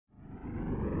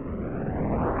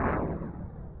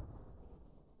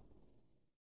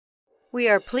We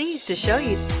are pleased to show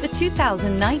you the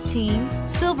 2019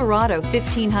 Silverado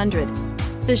 1500.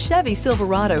 The Chevy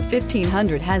Silverado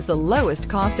 1500 has the lowest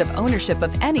cost of ownership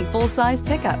of any full-size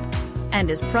pickup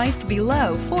and is priced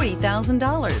below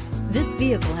 $40,000. This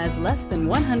vehicle has less than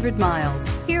 100 miles.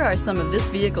 Here are some of this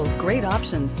vehicle's great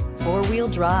options: four-wheel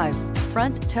drive,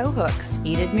 front tow hooks,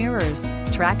 heated mirrors,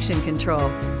 traction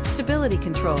control, stability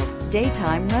control,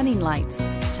 daytime running lights,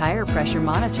 tire pressure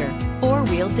monitor,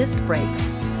 four-wheel disc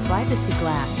brakes, privacy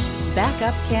glass,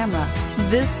 backup camera.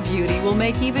 This beauty will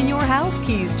make even your house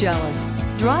keys jealous.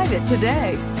 Drive it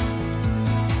today.